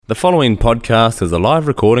The following podcast is a live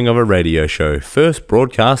recording of a radio show first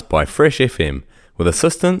broadcast by Fresh FM with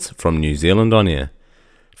assistance from New Zealand On Air.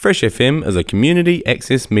 Fresh FM is a community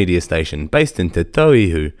access media station based in Te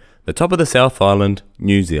Tauihu, the top of the South Island,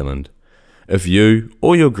 New Zealand. If you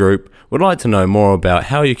or your group would like to know more about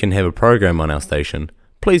how you can have a program on our station,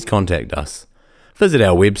 please contact us. Visit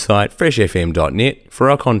our website freshfm.net for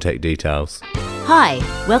our contact details. Hi,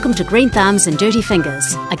 welcome to Green Thumbs and Dirty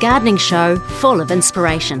Fingers, a gardening show full of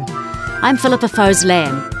inspiration. I'm Philippa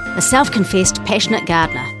Foes-Lamb, a self-confessed passionate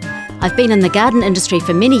gardener. I've been in the garden industry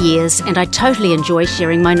for many years and I totally enjoy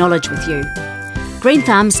sharing my knowledge with you. Green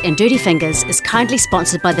Thumbs and Dirty Fingers is kindly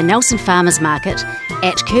sponsored by the Nelson Farmers Market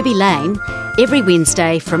at Kirby Lane every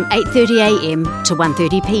Wednesday from 8:30am to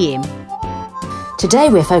 1:30pm. Today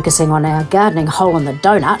we're focusing on our gardening hole in the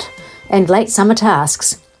donut and late summer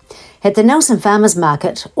tasks. At the Nelson Farmers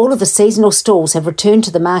Market, all of the seasonal stalls have returned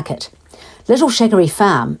to the market. Little Shaggery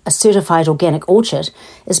Farm, a certified organic orchard,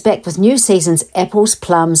 is back with new season's apples,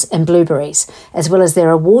 plums and blueberries, as well as their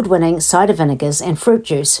award-winning cider vinegars and fruit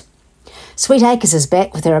juice. Sweet Acres is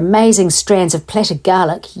back with their amazing strands of plaited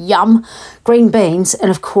garlic, yum, green beans and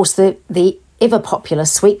of course the ever-popular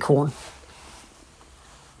sweet corn.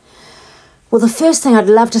 Well, the first thing I'd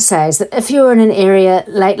love to say is that if you were in an area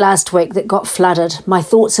late last week that got flooded, my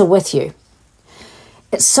thoughts are with you.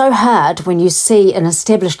 It's so hard when you see an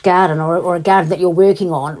established garden or a garden that you're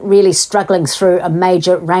working on really struggling through a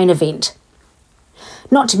major rain event.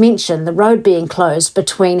 Not to mention the road being closed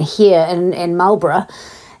between here and Marlborough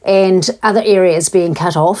and other areas being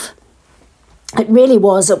cut off. It really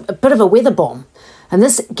was a bit of a weather bomb. And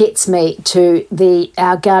this gets me to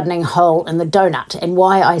our gardening hole in the donut and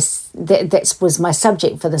why that was my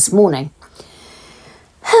subject for this morning.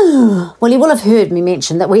 Well, you will have heard me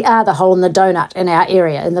mention that we are the hole in the donut in our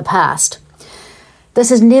area in the past.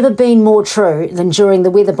 This has never been more true than during the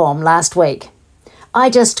weather bomb last week. I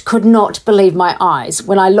just could not believe my eyes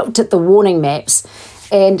when I looked at the warning maps,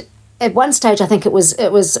 and at one stage I think it was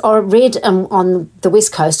red on the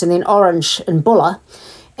west coast and then orange in Bulla,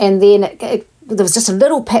 and then there was just a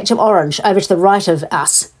little patch of orange over to the right of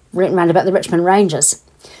us, round about the Richmond Ranges,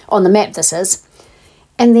 on the map this is.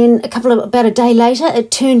 And then about a day later,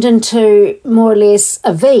 it turned into more or less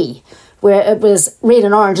a V, where it was red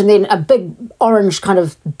and orange and then a big orange kind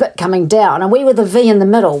of bit coming down. And we were the V in the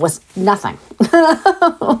middle with nothing.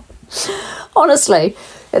 Honestly,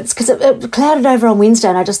 it's because it clouded over on Wednesday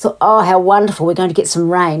and I just thought, oh, how wonderful, we're going to get some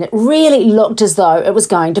rain. It really looked as though it was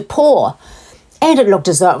going to pour. And it looked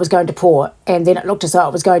as though it was going to pour, and then it looked as though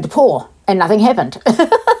it was going to pour, and nothing happened.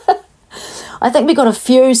 I think we got a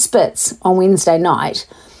few spits on Wednesday night,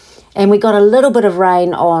 and we got a little bit of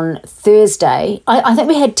rain on Thursday. I think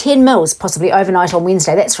we had 10 mils possibly overnight on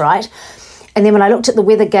Wednesday, that's right. And then when I looked at the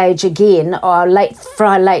weather gauge again, late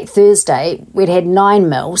Thursday, we'd had 9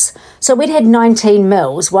 mils. So we'd had 19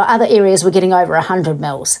 mils, while other areas were getting over 100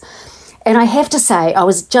 mils. And I have to say, I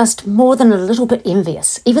was just more than a little bit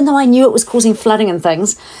envious. Even though I knew it was causing flooding and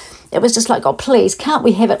things, it was just like, oh, please, can't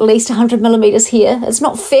we have at least 100 millimetres here? It's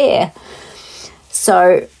not fair.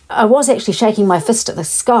 So I was actually shaking my fist at the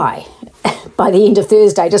sky by the end of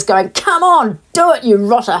Thursday, just going, come on, do it, you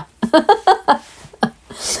rotter.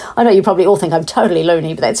 I know you probably all think I'm totally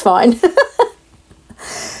loony, but that's fine.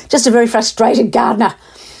 Just a very frustrated gardener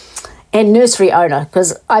and nursery owner,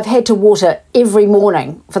 because I've had to water every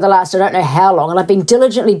morning for the last I don't know how long, and I've been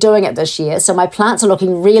diligently doing it this year, so my plants are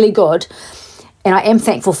looking really good, and I am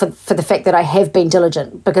thankful for the fact that I have been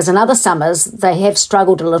diligent, because in other summers they have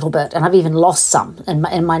struggled a little bit, and I've even lost some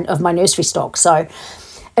of my nursery stock, so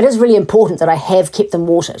it is really important that I have kept them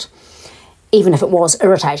watered, even if it was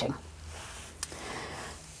irritating.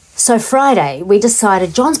 So Friday, we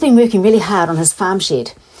decided, John's been working really hard on his farm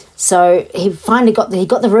shed. So he finally got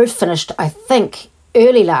the roof finished, I think,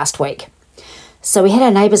 early last week. So we had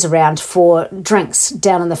our neighbours around for drinks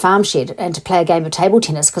down in the farm shed and to play a game of table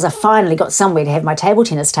tennis, because I finally got somewhere to have my table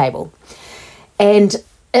tennis table. And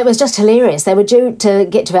it was just hilarious. They were due to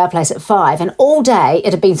get to our place at 5, and all day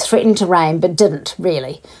it had been threatening to rain, but didn't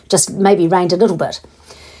really. Just maybe rained a little bit.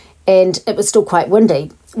 And it was still quite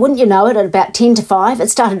windy. Wouldn't you know it, at about 10 to 5,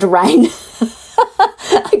 it started to rain.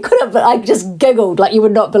 I just giggled like you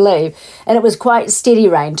would not believe. And it was quite steady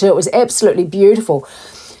rain too. It was absolutely beautiful.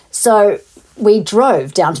 So we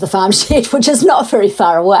drove down to the farm shed, which is not very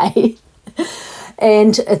far away.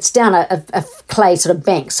 And it's down a clay sort of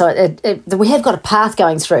bank. So we have got a path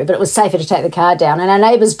going through, but it was safer to take the car down. And our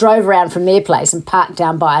neighbours drove around from their place and parked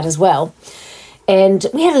down by it as well. And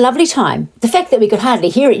we had a lovely time. The fact that we could hardly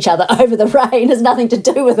hear each other over the rain has nothing to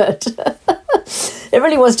do with it. It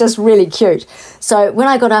really was just really cute. So when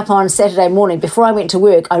I got up on Saturday morning, before I went to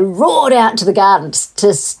work, I roared out to the garden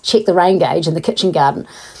to check the rain gauge in the kitchen garden,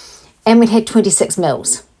 and we'd had 26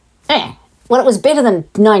 mils. Well, it was better than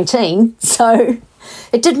 19, so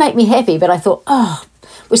it did make me happy, but I thought, oh,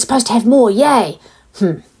 we're supposed to have more, yay.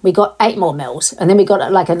 We got 8 more mils, and then we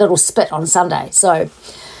got like a little spit on Sunday. So,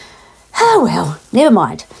 oh well, never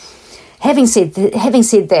mind. Having said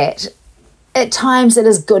that, at times it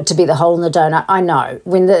is good to be the hole in the donut. I know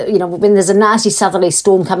when there's a nasty southerly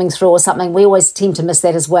storm coming through or something, we always tend to miss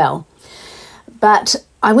that as well. But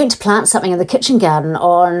I went to plant something in the kitchen garden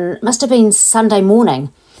must have been Sunday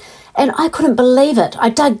morning, and I couldn't believe it. I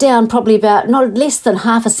dug down probably about not less than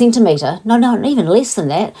half a centimetre, no, even less than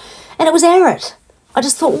that, and it was arid. I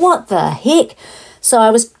just thought, what the heck? So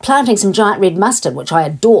I was planting some giant red mustard, which I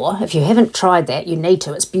adore. If you haven't tried that, you need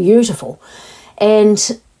to. It's beautiful.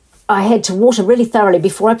 And I had to water really thoroughly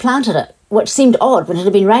before I planted it, which seemed odd when it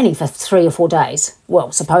had been raining for 3 or 4 days.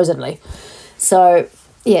 Well, supposedly. So,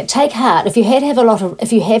 yeah, take heart. If you have had a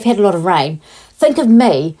lot of rain, think of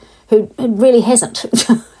me, who really hasn't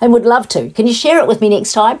and would love to. Can you share it with me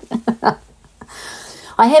next time?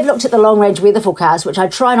 I have looked at the long-range weather forecast, which I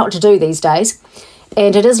try not to do these days,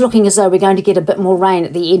 and it is looking as though we're going to get a bit more rain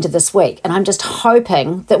at the end of this week, and I'm just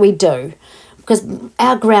hoping that we do, because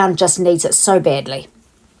our ground just needs it so badly.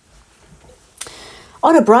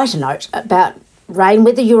 On a brighter note about rain,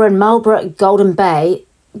 whether you're in Marlborough, Golden Bay,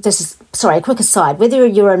 a quick aside, whether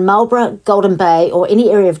you're in Marlborough, Golden Bay, or any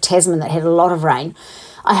area of Tasman that had a lot of rain,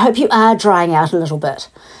 I hope you are drying out a little bit.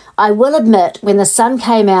 I will admit, when the sun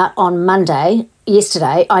came out on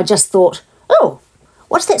yesterday, I just thought, oh,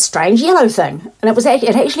 what's that strange yellow thing? And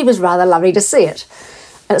it actually was rather lovely to see it.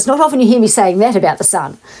 And it's not often you hear me saying that about the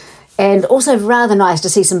sun. And also rather nice to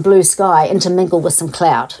see some blue sky intermingle with some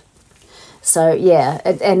cloud. So, yeah,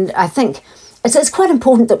 and I think it's quite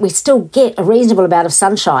important that we still get a reasonable amount of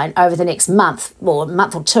sunshine over the next month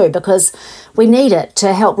or two, because we need it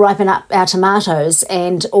to help ripen up our tomatoes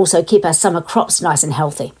and also keep our summer crops nice and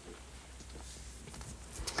healthy.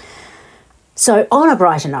 So on a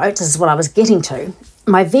brighter note, this is what I was getting to,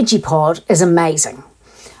 my veggie pod is amazing.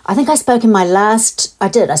 I think I spoke in my last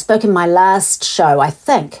show, I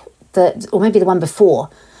think, or maybe the one before,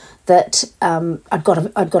 that I'd got a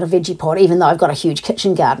veggie pod, even though I've got a huge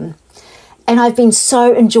kitchen garden. And I've been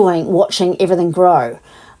so enjoying watching everything grow.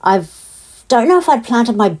 I don't know if I'd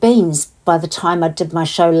planted my beans by the time I did my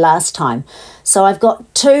show last time. So I've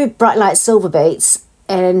got 2 bright light silver beets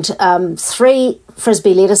and 3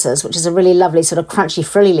 frisbee lettuces, which is a really lovely sort of crunchy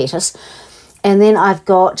frilly lettuce. And then I've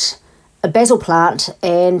got a basil plant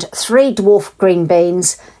and 3 dwarf green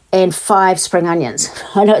beans and 5 spring onions.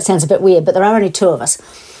 I know it sounds a bit weird, but there are only 2 of us.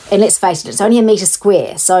 And let's face it, it's only a metre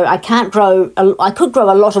square, so I could grow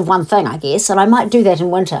a lot of one thing, I guess, and I might do that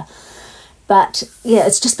in winter. But yeah,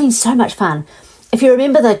 it's just been so much fun. If you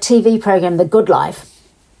remember the TV program The Good Life,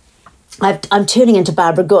 I'm turning into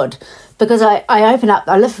Barbara Good, because I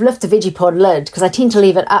lift the veggie pod lid, because I tend to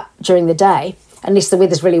leave it up during the day, unless the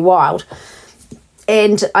weather's really wild.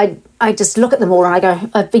 And I just look at them all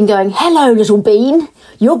and I've been going, hello, little bean,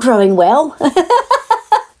 you're growing well.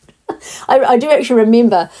 I do actually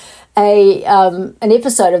remember an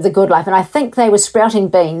episode of The Good Life, and I think they were sprouting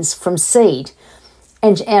beans from seed.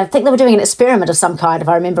 And I think they were doing an experiment of some kind, if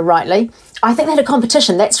I remember rightly. I think they had a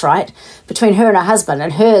competition, that's right, between her and her husband,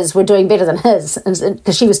 and hers were doing better than his,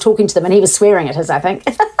 because she was talking to them and he was swearing at his, I think.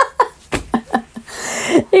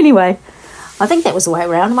 Anyway, I think that was the way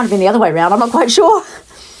around. It might have been the other way around, I'm not quite sure.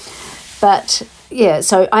 But yeah,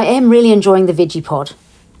 so I am really enjoying the veggie pod.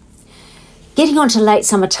 Getting on to late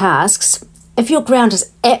summer tasks, if your ground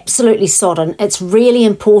is absolutely sodden, it's really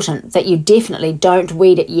important that you definitely don't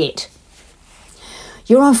weed it yet.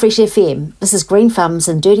 You're on Fresh FM. This is Green Thumbs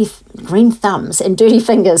and Dirty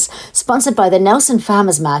Fingers, sponsored by the Nelson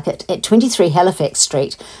Farmers Market at 23 Halifax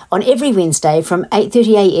Street on every Wednesday from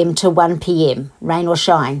 8:30am to 1pm, rain or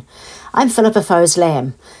shine. I'm Philippa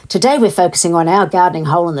Foes-Lamb. Today we're focusing on our gardening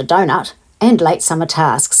hole in the donut and late summer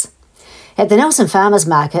tasks. At the Nelson Farmers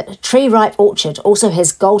Market, Tree Ripe Orchard also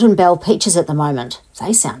has Golden Bell peaches at the moment.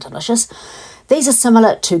 They sound delicious. These are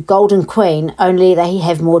similar to Golden Queen, only they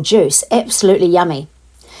have more juice. Absolutely yummy.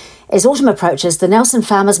 As autumn approaches, the Nelson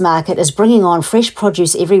Farmers Market is bringing on fresh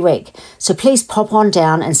produce every week, so please pop on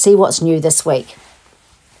down and see what's new this week.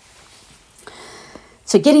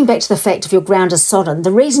 So getting back to the fact if your ground is sodden,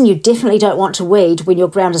 the reason you definitely don't want to weed when your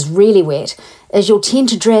ground is really wet is you'll tend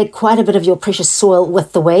to drag quite a bit of your precious soil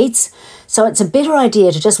with the weeds. So it's a better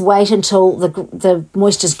idea to just wait until the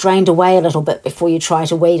moisture's drained away a little bit before you try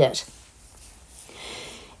to weed it.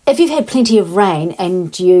 If you've had plenty of rain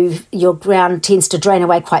and your ground tends to drain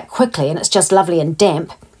away quite quickly and it's just lovely and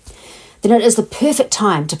damp, then it is the perfect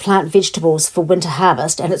time to plant vegetables for winter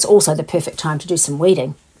harvest, and it's also the perfect time to do some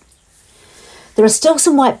weeding. There are still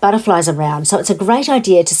some white butterflies around, so it's a great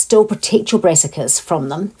idea to still protect your brassicas from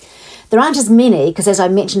them. There aren't as many, because as I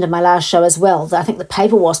mentioned in my last show as well, I think the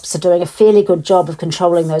paper wasps are doing a fairly good job of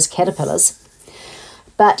controlling those caterpillars.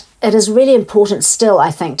 But it is really important still,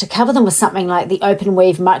 I think, to cover them with something like the open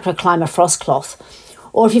weave microclimber frost cloth.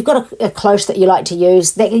 Or if you've got a cloche that you like to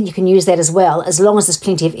use, you can use that as well, as long as there's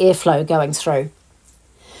plenty of airflow going through.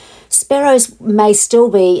 Sparrows may still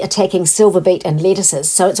be attacking silver beet and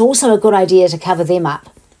lettuces, so it's also a good idea to cover them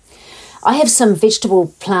up. I have some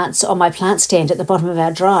vegetable plants on my plant stand at the bottom of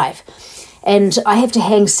our drive, and I have to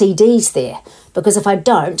hang CDs there, because if I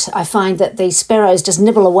don't, I find that the sparrows just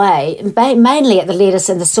nibble away, mainly at the lettuce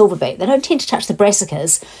and the silver beet. They don't tend to touch the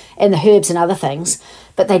brassicas and the herbs and other things,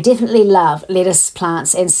 but they definitely love lettuce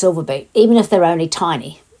plants and silver beet, even if they're only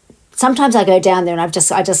tiny. Sometimes I go down there and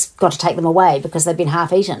I just got to take them away because they've been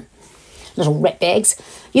half eaten. Little rat bags.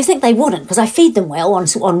 You think they wouldn't, because I feed them well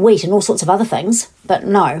on wheat and all sorts of other things, but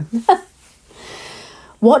no.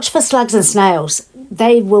 Watch for slugs and snails.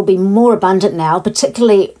 They will be more abundant now,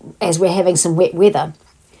 particularly as we're having some wet weather.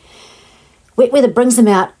 Wet weather brings them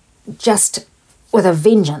out just with a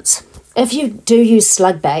vengeance. If you do use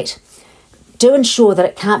slug bait, do ensure that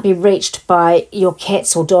it can't be reached by your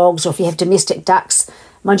cats or dogs, or if you have domestic ducks.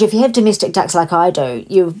 Mind you, if you have domestic ducks like I do,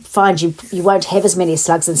 you find you won't have as many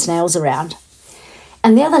slugs and snails around.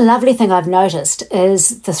 And the other lovely thing I've noticed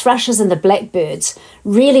is the thrushes and the blackbirds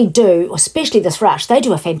really do, especially the thrush, they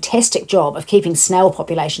do a fantastic job of keeping snail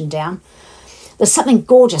population down. There's something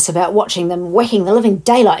gorgeous about watching them whacking the living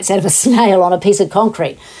daylights out of a snail on a piece of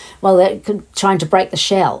concrete while they're trying to break the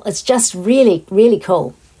shell. It's just really, really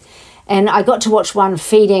cool. And I got to watch one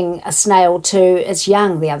feeding a snail to its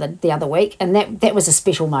young the other week, and that was a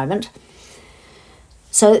special moment.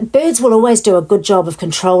 So birds will always do a good job of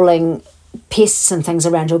controlling pests and things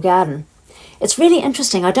around your garden. It's really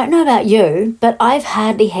interesting. I don't know about you, but I've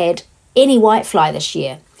hardly had any whitefly this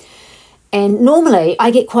year. And normally I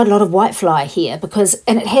get quite a lot of whitefly here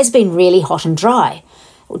and it has been really hot and dry.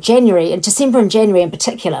 December and January in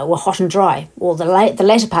particular were hot and dry, or the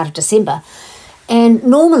latter part of December. And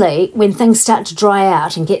normally when things start to dry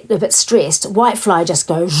out and get a bit stressed, whitefly just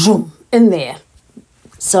go zoom in there.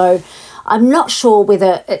 So I'm not sure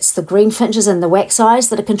whether it's the greenfinches and the wax eyes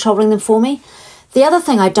that are controlling them for me. The other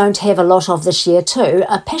thing I don't have a lot of this year too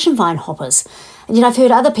are passion vine hoppers. And yet I've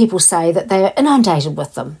heard other people say that they are inundated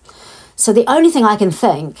with them. So the only thing I can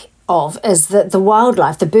think of is that the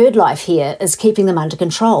wildlife, the bird life here, is keeping them under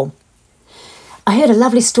control. I heard a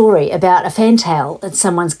lovely story about a fantail in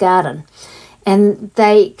someone's garden. And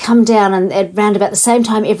they come down and at round about the same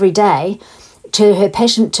time every day to her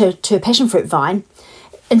passion fruit vine.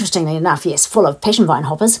 Interestingly enough, yes, full of passion vine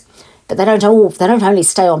hoppers, but they don't only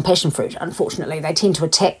stay on passion fruit, unfortunately. They tend to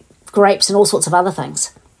attack grapes and all sorts of other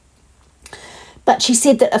things. But she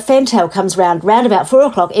said that a fantail comes round about 4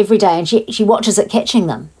 o'clock every day and she watches it catching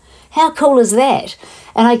them. How cool is that?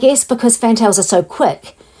 And I guess because fantails are so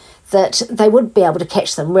quick that they would be able to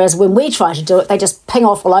catch them, whereas when we try to do it, they just ping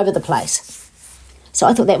off all over the place. So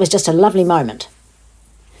I thought that was just a lovely moment.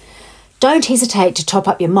 Don't hesitate to top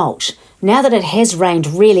up your mulch. Now that it has rained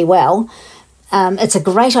really well, it's a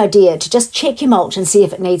great idea to just check your mulch and see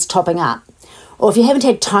if it needs topping up. Or if you haven't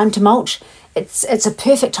had time to mulch, it's a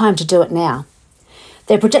perfect time to do it now.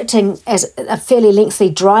 They're predicting as a fairly lengthy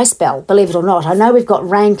dry spell, believe it or not. I know we've got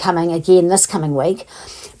rain coming again this coming week,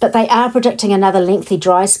 but they are predicting another lengthy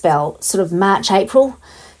dry spell, sort of March, April.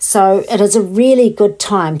 So it is a really good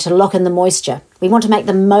time to lock in the moisture. We want to make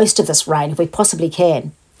the most of this rain if we possibly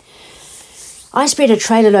can. I spread a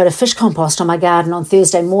trailer load of fish compost on my garden on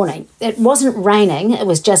Thursday morning. It wasn't raining, it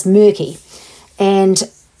was just murky. And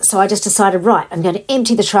so I just decided, right, I'm going to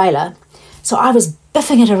empty the trailer. So I was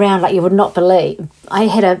biffing it around like you would not believe. I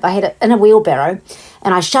had it in a wheelbarrow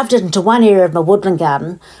and I shoved it into one area of my woodland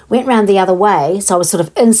garden, went round the other way, so I was sort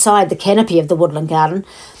of inside the canopy of the woodland garden,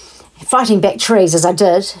 fighting back trees as I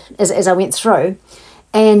did, as I went through,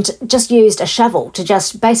 and just used a shovel to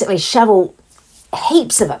just basically shovel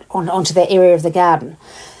heaps of it onto that area of the garden.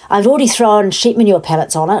 I've already thrown sheep manure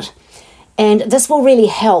pellets on it, and this will really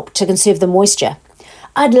help to conserve the moisture.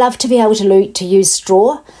 I'd love to be able to use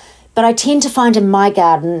straw, but I tend to find in my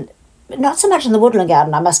garden, not so much in the woodland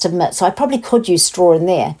garden, I must admit, so I probably could use straw in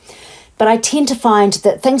there. But I tend to find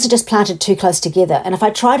that things are just planted too close together, and if I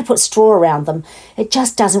try to put straw around them, it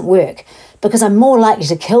just doesn't work. because I'm more likely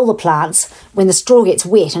to kill the plants when the straw gets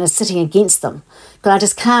wet and is sitting against them. But I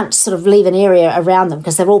just can't sort of leave an area around them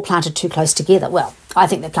because they're all planted too close together. Well, I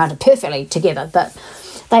think they're planted perfectly together, but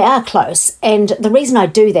they are close. And the reason I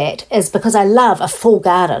do that is because I love a full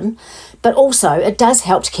garden, but also it does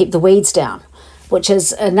help to keep the weeds down, which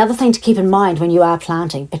is another thing to keep in mind when you are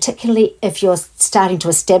planting, particularly if you're starting to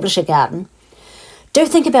establish a garden. Do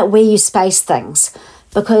think about where you space things,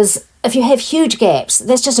 because if you have huge gaps,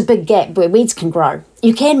 that's just a big gap where weeds can grow.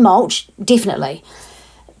 You can mulch, definitely,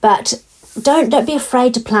 but don't be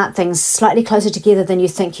afraid to plant things slightly closer together than you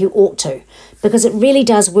think you ought to, because it really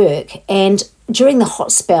does work. And during the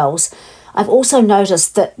hot spells, I've also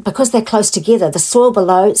noticed that because they're close together, the soil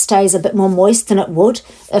below stays a bit more moist than it would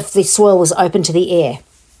if the soil was open to the air.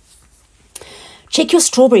 Check your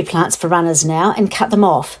strawberry plants for runners now and cut them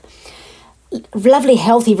off. Lovely,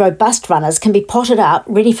 healthy, robust runners can be potted up,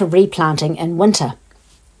 ready for replanting in winter.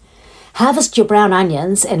 Harvest your brown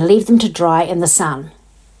onions and leave them to dry in the sun.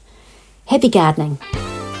 Happy gardening.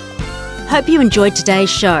 Hope you enjoyed today's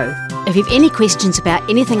show. If you've any questions about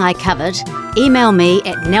anything I covered, email me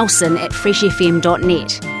at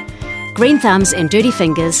nelson@freshfm.net. Green Thumbs and Dirty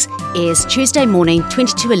Fingers airs Tuesday morning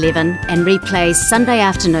 20 to 11 and replays Sunday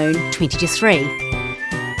afternoon 20 to 3.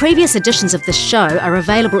 Previous editions of this show are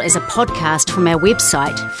available as a podcast from our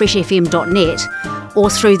website, freshfm.net, or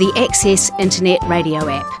through the Access Internet Radio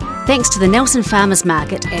app. Thanks to the Nelson Farmers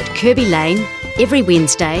Market at Kirby Lane every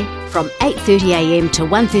Wednesday from 8:30am to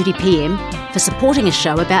 1:30pm for supporting a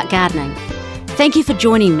show about gardening. Thank you for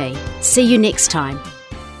joining me. See you next time.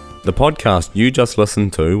 The podcast you just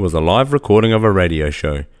listened to was a live recording of a radio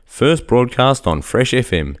show, first broadcast on Fresh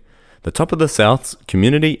FM, the top of the South's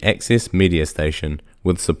community access media station,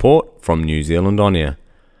 with support from New Zealand On Air.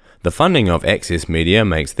 The funding of Access Media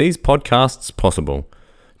makes these podcasts possible.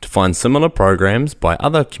 To find similar programs by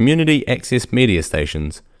other community access media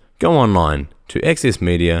stations, go online to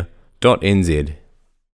accessmedia.nz.